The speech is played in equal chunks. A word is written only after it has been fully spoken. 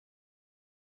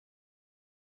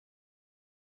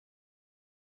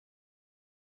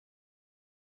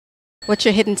What's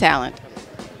your hidden talent?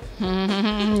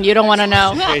 You don't want to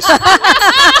know.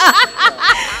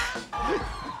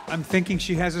 I'm thinking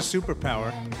she has a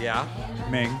superpower. Yeah.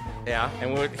 Ming. Yeah.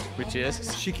 And which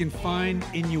is? She can find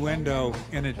innuendo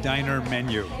in a diner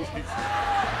menu.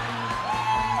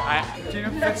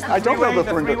 I don't know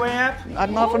the three-way app?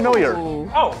 I'm not familiar.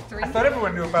 Oh, I thought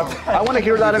everyone knew about that. I want to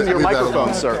hear that in your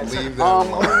microphone, sir.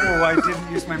 Oh, I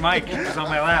didn't use my mic. It was on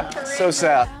my lap. So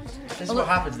sad. This is what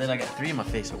happens, then I get three in my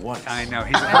face at once. I know.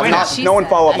 He's avoidant. No one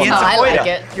follow up on I that. like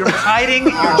it. You're hiding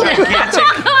your gigantic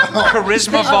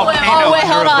charisma volcano. Oh, wait,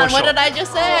 under hold a on. bushel. What did I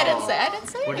just say? I didn't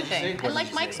say anything. I like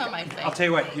mics on my face. I'll tell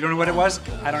you what. You don't know what it was?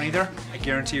 I don't either. I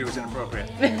guarantee you it was inappropriate.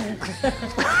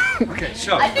 Okay,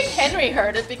 so. I think Henry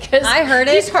heard it because I heard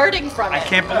it. He's hurting from it. I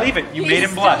can't believe it. You made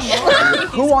him blush.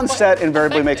 Who on set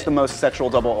invariably makes the most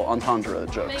sexual double entendre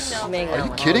jokes? Are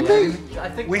you kidding me?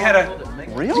 We had a.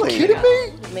 Really? Are you kidding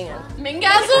me?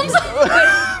 Mingasms?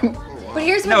 But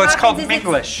here's what No, it's called happens is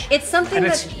Minglish. It's something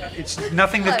And that it's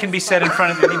nothing that can be said in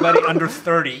front of anybody under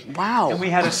 30. Wow. And we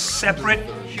had a separate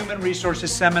human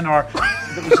resources seminar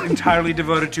that was entirely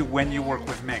devoted to when you work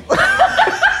with Ming.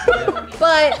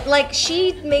 But like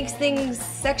she makes things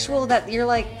sexual that you're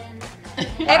like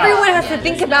everyone has to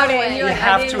think about it and you're You like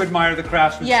have to admire the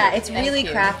craftsmanship. Yeah, it's really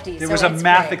crafty. There so was a it's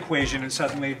math great. equation and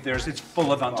suddenly it's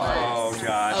full of entendre. Oh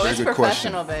gosh. Oh, it's good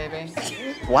question. professional, baby.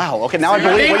 Wow. Okay, now I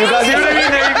believe what you guys You know are what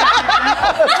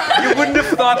I mean? You wouldn't have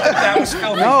thought that was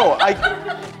filthy. No,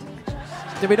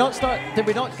 Did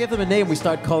we not give them a name? We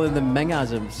started calling them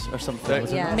Mingasms or something.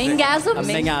 wasn't Yeah. it? Mingasms? A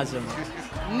Mingasm.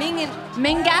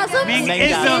 Mingasms?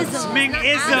 Ming-isms.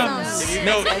 Ming-isms. You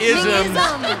know, isms.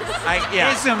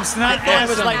 Yeah. Isms, not It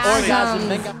was like isms. orgasm.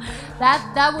 Minga.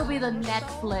 That will be the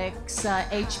Netflix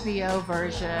HBO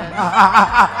version.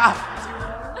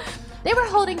 They were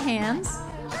holding hands.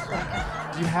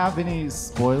 Do you have any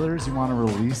spoilers you want to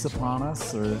release upon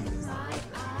us, or?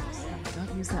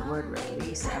 Don't use that word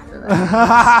release after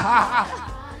that.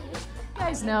 You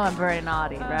guys know I'm very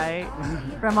naughty, right?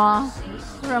 From all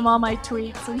my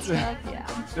tweets and stuff. Yeah.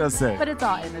 Just say. But it's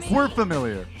all innocent. We're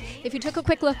familiar. If you took a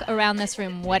quick look around this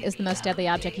room, what is the most deadly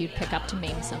object you'd pick up to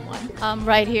maim someone?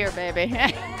 Right here, baby.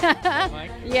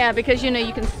 Yeah, because you know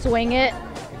you can swing it.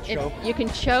 You can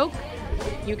choke.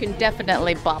 You can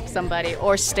definitely bop somebody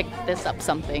or stick this up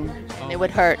something. It would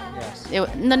hurt.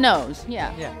 In the nose.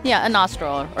 Yeah, a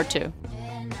nostril or two.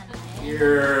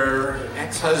 Your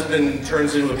ex-husband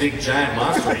turns into a big giant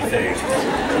monster, you think?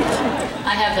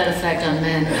 I have that effect on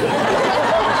men.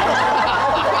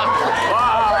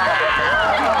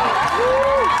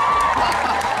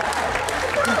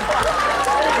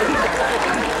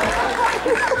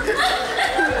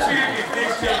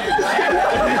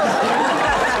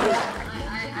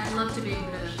 I'd love to be the...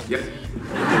 Yep.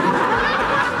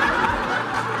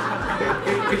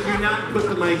 Could you not put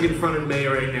the mic in front of me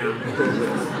right now?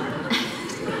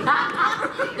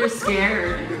 They're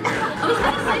scared. It's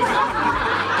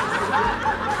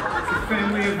a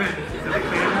family event. Is it a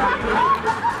family?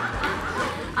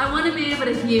 I want to be able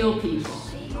to heal people.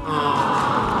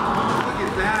 Aww, look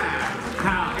at that.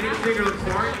 How? Any particular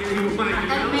part you want to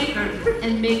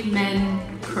And make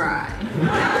men cry.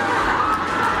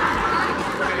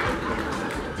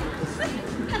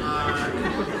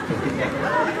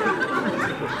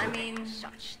 I mean,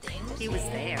 he was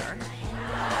there.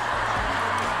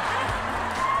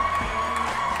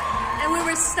 And we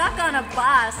were stuck on a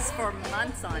bus for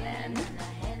months on end.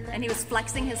 And he was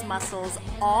flexing his muscles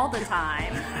all the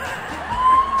time.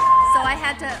 So I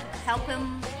had to help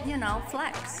him, you know,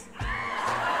 flex. You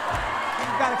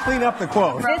gotta clean up the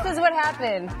quote. This is what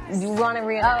happened. You want to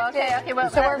read? Oh, okay. Well,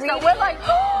 So we're like,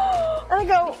 I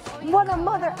go, what a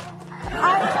mother.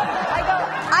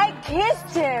 I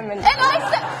kissed him. And I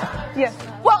said, yeah.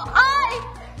 Well,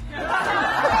 You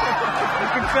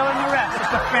can fill in the rest.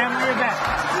 It's a family event.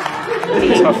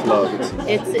 tough love.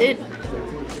 it's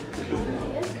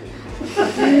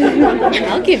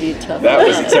I'll give you tough. That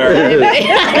was a turn.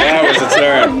 That was a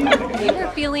turn. We were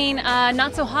feeling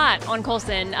not so hot on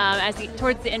Coulson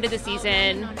towards the end of the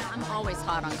season. I'm always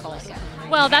hot on Coulson.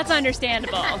 Well, that's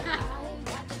understandable.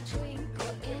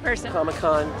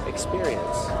 Comic-Con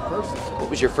experience. What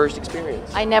was your first experience?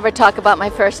 I never talk about my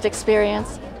first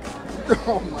experience.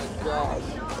 Oh my gosh.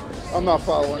 I'm not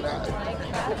following that.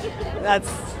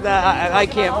 I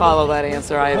can't follow that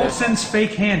answer either. Coulson's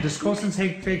fake hand. Does Coulson's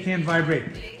fake hand vibrate?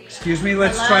 Excuse me.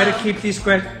 Let's try to keep these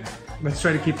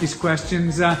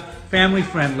questions family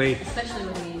friendly. Especially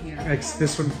with me in here.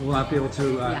 This one will not be able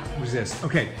to resist.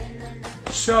 Okay.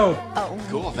 So. Oh.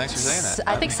 Cool, thanks for saying that.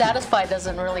 I think satisfied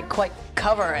doesn't really quite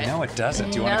cover it. No, it doesn't.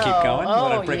 Do you want to keep going? You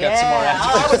want to break out some more?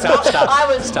 Stop. I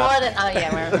was more than. Oh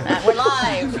yeah, we're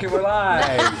live. Okay, we're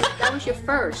live. That was your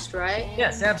first, right?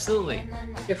 Yes, absolutely.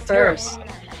 Your first.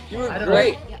 You were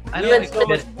great. I don't so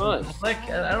much fun. Like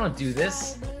I don't do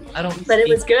this. I don't. But it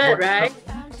was good, right?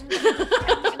 I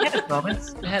had its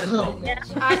moments.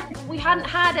 Yeah, we hadn't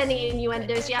had any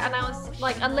innuendos yet, and I was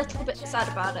like a little bit sad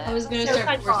about it. I was gonna so start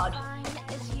kind of odd.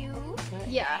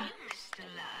 Yeah.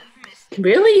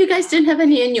 Really? You guys didn't have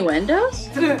any innuendos?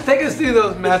 Take us through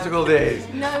those magical days.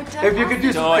 No, if you could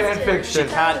do some fan fiction.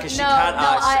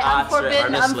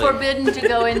 I'm forbidden to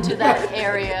go into that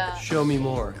area. Show me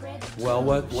more. Well,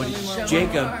 what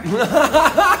Jacob. Now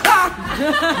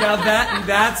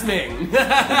that's Ming.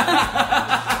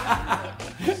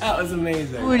 That was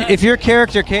amazing. If your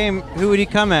character came, who would he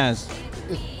come as?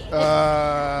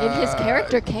 If his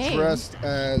character came. Dressed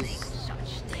as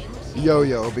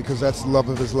Yo-Yo, because that's the love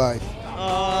of his life.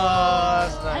 Oh,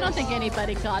 that's nice. I don't think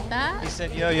anybody got that. He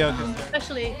said yo-yo.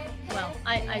 Especially, well,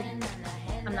 I'm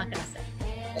not gonna say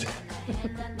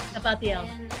about the L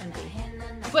and B.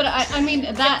 But I mean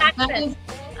that is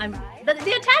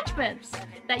the attachments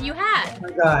that you had. Oh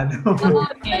my God.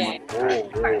 Okay.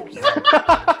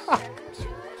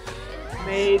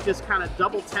 May just kind of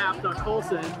double tapped on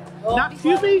Coulson.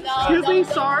 Excuse me,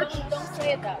 Sarge. Don't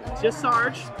say it that way. Just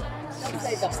Sarge. Don't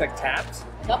say that. It's like tapped.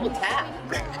 Double tap.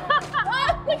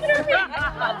 Look at her.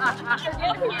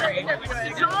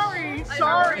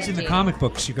 Sorry. It's in the comic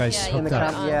books, you guys hooked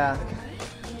up. Yeah.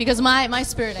 Because my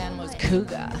spirit animal was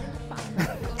cougar.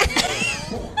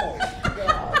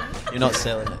 You're not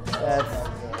selling it. That's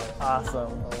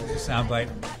awesome. Soundbite.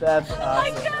 That's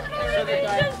awesome.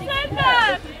 just said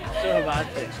that. So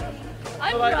romantic.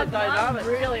 I'm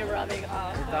really rubbing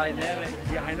off. The dynamic.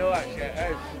 Yeah, I know actually.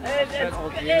 It's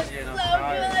so good,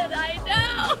 I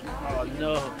know. Oh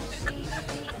no.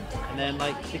 And then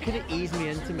like they could have eased me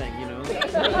into Meg, you know.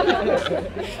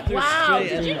 Wow,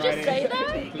 did you just say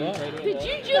that? Did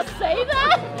you just say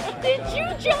that? Did you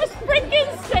just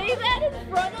freaking say that in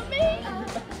front of me?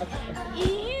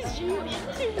 Ease you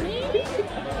into me?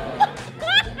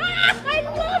 I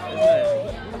love you.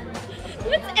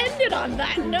 Let's end it on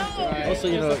that note. Also,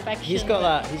 you know, he's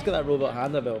got that robot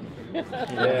hand about him.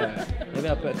 Yeah. Maybe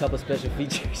I'll put a couple of special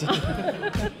features.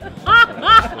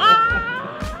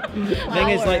 Ming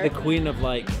is like the queen of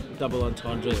like double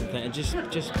entendres and things,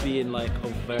 and just being like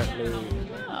overtly.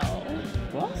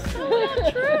 What?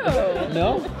 Not true.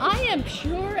 No? I am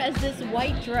pure as this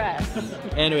white dress.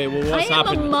 Anyway, well, what's I am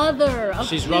happened? a mother of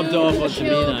She's two rubbed off onto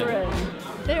children. me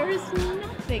now. There is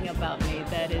nothing about me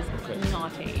that is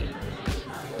naughty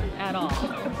at all.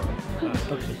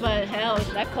 But hell,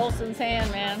 that Coulson's hand,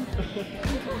 man.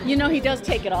 You know he does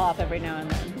take it off every now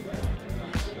and then.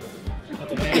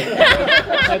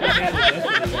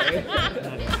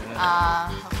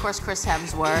 Of course, Chris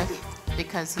Hemsworth,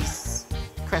 because he's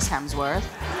Chris Hemsworth.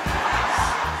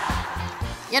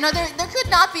 You know, there could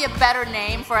not be a better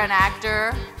name for an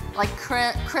actor like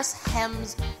Chris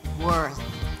Hemsworth.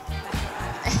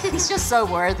 He's just so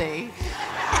worthy.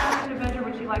 What adventure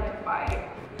would you like to fight?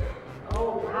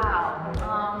 Oh,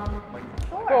 wow.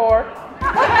 Thor.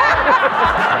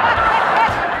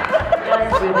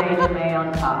 Just with Agent May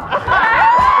on top.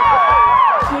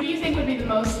 Who do you think would be the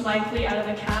most likely out of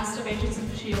the cast of Agents of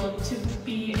S.H.I.E.L.D. to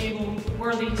be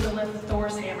worthy to lift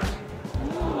Thor's hammer?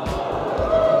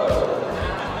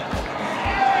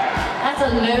 That's a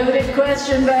loaded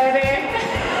question, baby.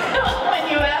 When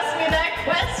you ask me that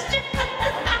question.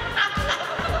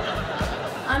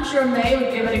 I'm sure May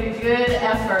would give it a good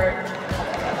effort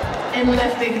in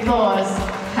lifting Thor's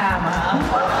hammer.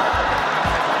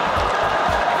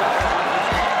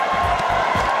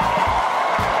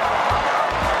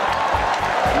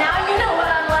 Now you know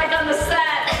what I'm like on the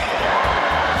set.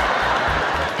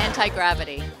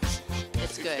 Anti-gravity.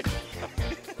 It's good.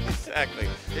 Exactly.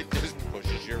 It just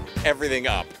pushes your everything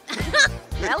up.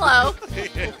 Hello.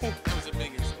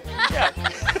 Yeah.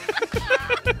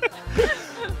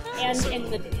 And in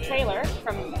the trailer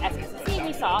from SXC,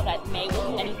 we saw that May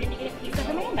will do anything to get a piece of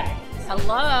her man back.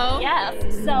 Hello. Yes.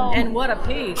 So. And what a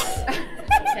piece.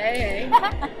 Hey.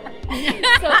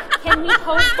 So can we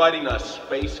host? Fighting us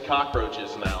space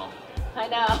cockroaches now. I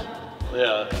know.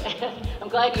 Yeah. I'm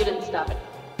glad you didn't stop it.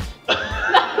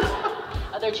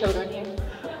 Are there children here?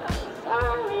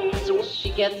 Sorry. She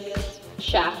gets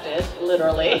shafted,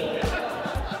 literally.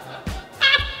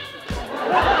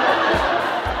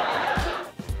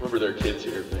 Remember there are kids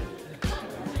here.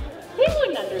 He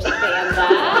wouldn't understand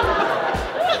that.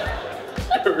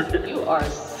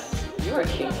 You're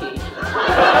kinky.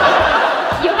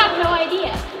 You have no idea.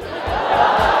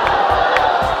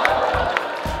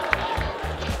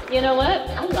 You know what?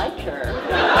 I like her.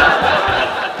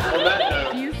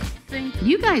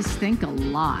 You guys think a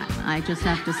lot, I just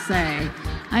have to say.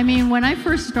 I mean, when I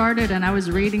first started and I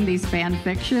was reading these fan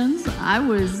fictions, I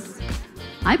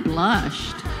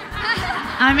blushed.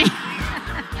 I mean,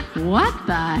 what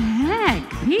the heck,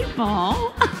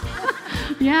 people?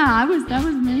 Yeah, that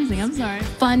was amazing. I'm sorry.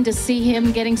 Fun to see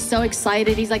him getting so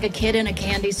excited. He's like a kid in a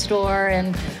candy store,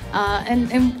 and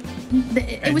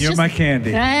it was you're just my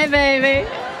candy. Hey, baby.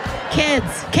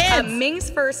 Kids. Ming's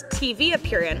first TV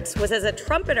appearance was as a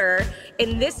trumpeter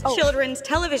in this children's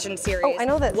television series. Oh, I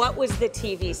know this. What was the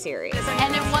TV series?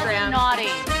 And it wasn't naughty.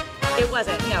 It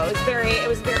wasn't. No, it was very.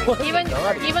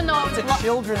 Even though It's a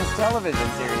children's television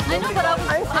series. I know, but I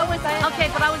was okay,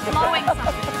 but I was blowing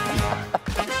something.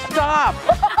 Stop!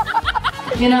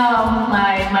 You know,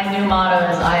 my new motto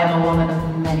is I am a woman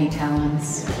of many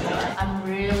talents. I'm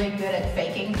really good at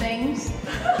faking things.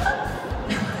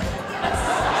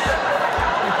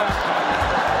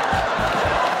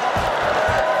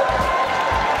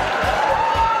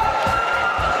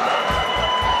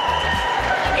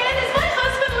 Again, is my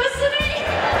husband listening?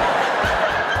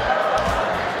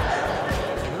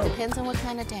 Depends on what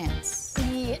kind of dance.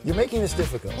 You're making this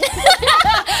difficult.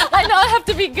 I know I have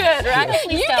to be good, right?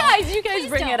 Please You guys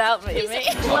bring it out, baby.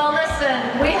 Well, listen,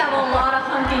 we have a lot of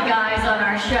hunky guys on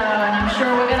our show, and I'm sure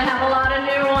we're gonna have a lot of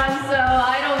new ones, so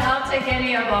I'll take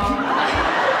any of them.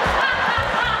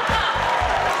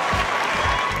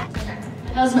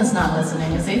 Husband's not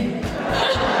listening, is he?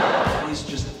 He's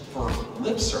just for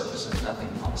lip service and nothing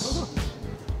else.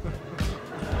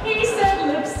 He said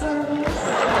lip service.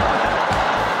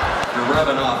 You're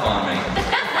rubbing off on me.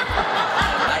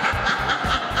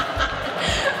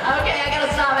 Okay, I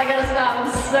gotta stop.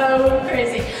 I'm so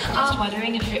crazy. I was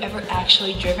wondering if you've ever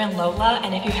actually driven Lola,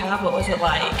 and if you have, what was it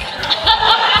like?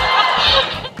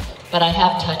 But I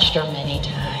have touched her many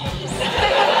times.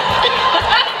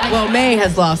 Well, May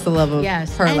has lost the love of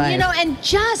her and life. you know, and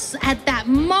just at that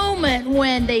moment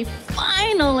when they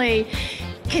finally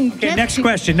can get Next to-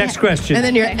 question. And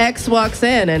then your ex walks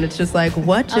in, and it's just like,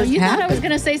 what just Oh, you happened? thought I was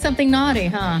gonna say something naughty,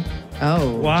 huh?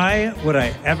 Oh. Why would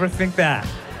I ever think that?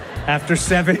 After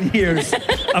 7 years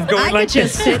of going I like could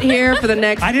just this. sit here for the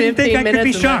next I didn't 15 think I could be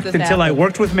minutes and let shocked this until I happen.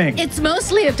 worked with Ming. It's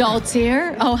mostly adults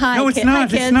here. Oh, hi. No, it's kid- not. Hi,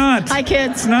 It's kids. not. Hi,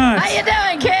 kids. It's not. How you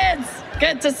doing, kids?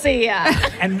 Good to see ya.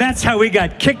 And that's how we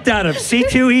got kicked out of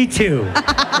C2E2.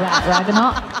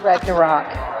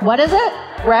 Ragnarok. What is it?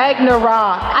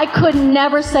 Ragnarok. I could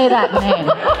never say that name.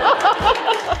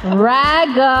 Rag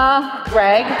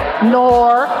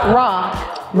nor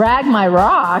rock. Rag my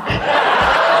rock.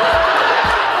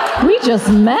 We just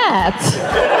met.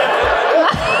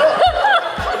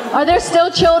 Are there still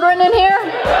children in here?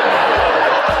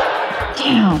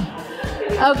 Damn.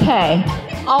 Okay.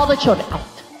 All the children.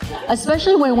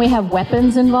 Especially when we have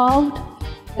weapons involved.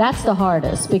 That's the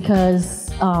hardest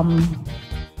because,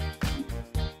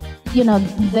 you know,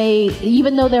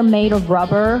 even though they're made of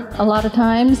rubber a lot of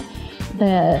times,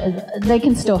 they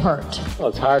can still hurt. Well,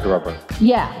 it's hard rubber.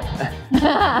 Yeah.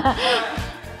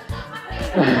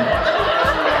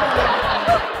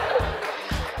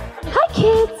 Hi,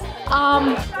 kids.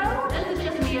 This is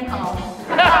just me at home.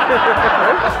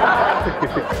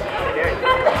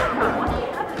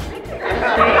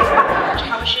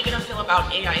 How is she gonna feel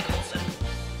about AI Coulson?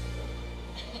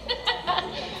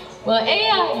 Well,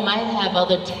 AI might have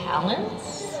other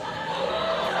talents,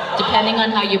 depending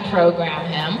on how you program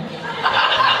him.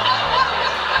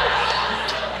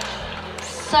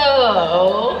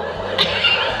 So,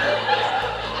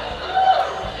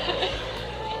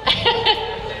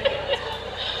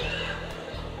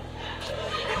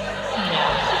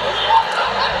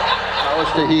 How was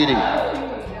Tahiti?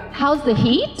 How's the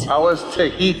heat? How was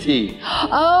Tahiti?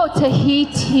 Oh,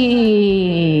 Tahiti.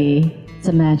 It's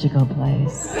a magical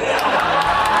place.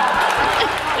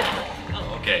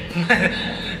 Oh, okay.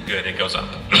 Good, it goes up.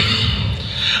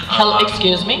 hello,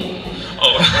 excuse me?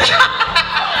 Oh.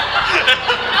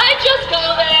 I just go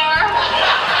there.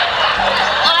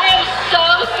 I am so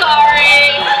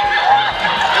sorry.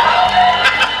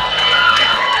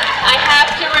 I have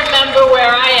to remember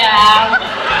where I am.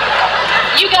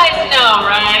 You guys know,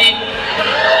 right?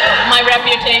 My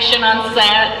reputation on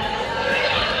set.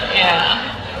 Yeah.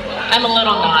 I'm a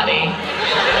little naughty.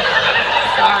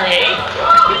 Sorry.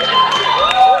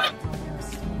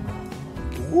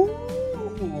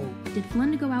 Did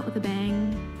Flinda go out with a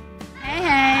bang?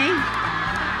 Hey.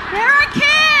 There are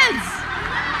kids.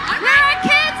 There are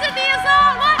kids in the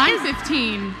assault. What I'm is-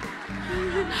 15.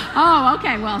 Oh,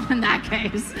 okay. Well, in that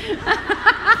case.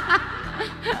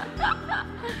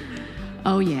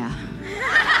 Oh, yeah.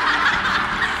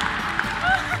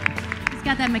 He's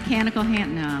got that mechanical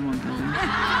hand. No, I won't go there.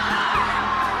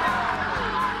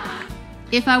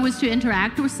 If I was to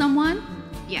interact with someone?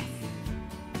 Yes.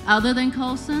 Other than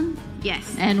Coulson?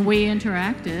 Yes. And we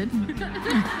interacted.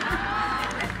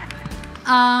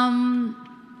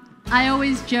 I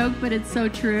always joke, but it's so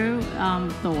true.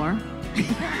 Thor.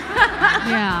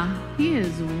 Yeah, he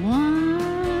is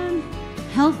one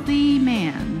healthy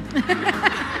man.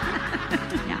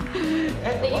 Yeah.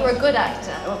 That you were a good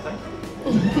actor. Oh, thank you.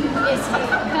 Is he?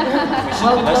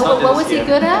 What was he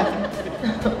good at?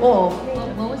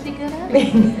 What was he good at?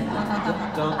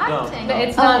 Don't.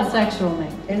 It's not sexual,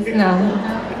 mate. It's no.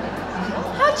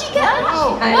 How'd you get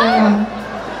that? I don't know.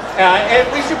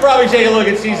 And we should probably take a look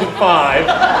at season 5.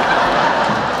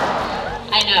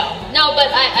 I know. No,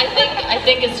 but I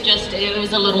think it's just, it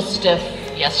was a little stiff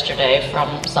yesterday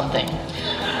from something.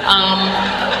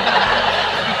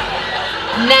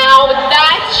 Now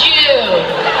that's you.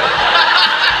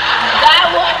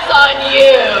 That one's on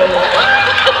you.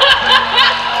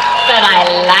 But I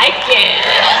like it.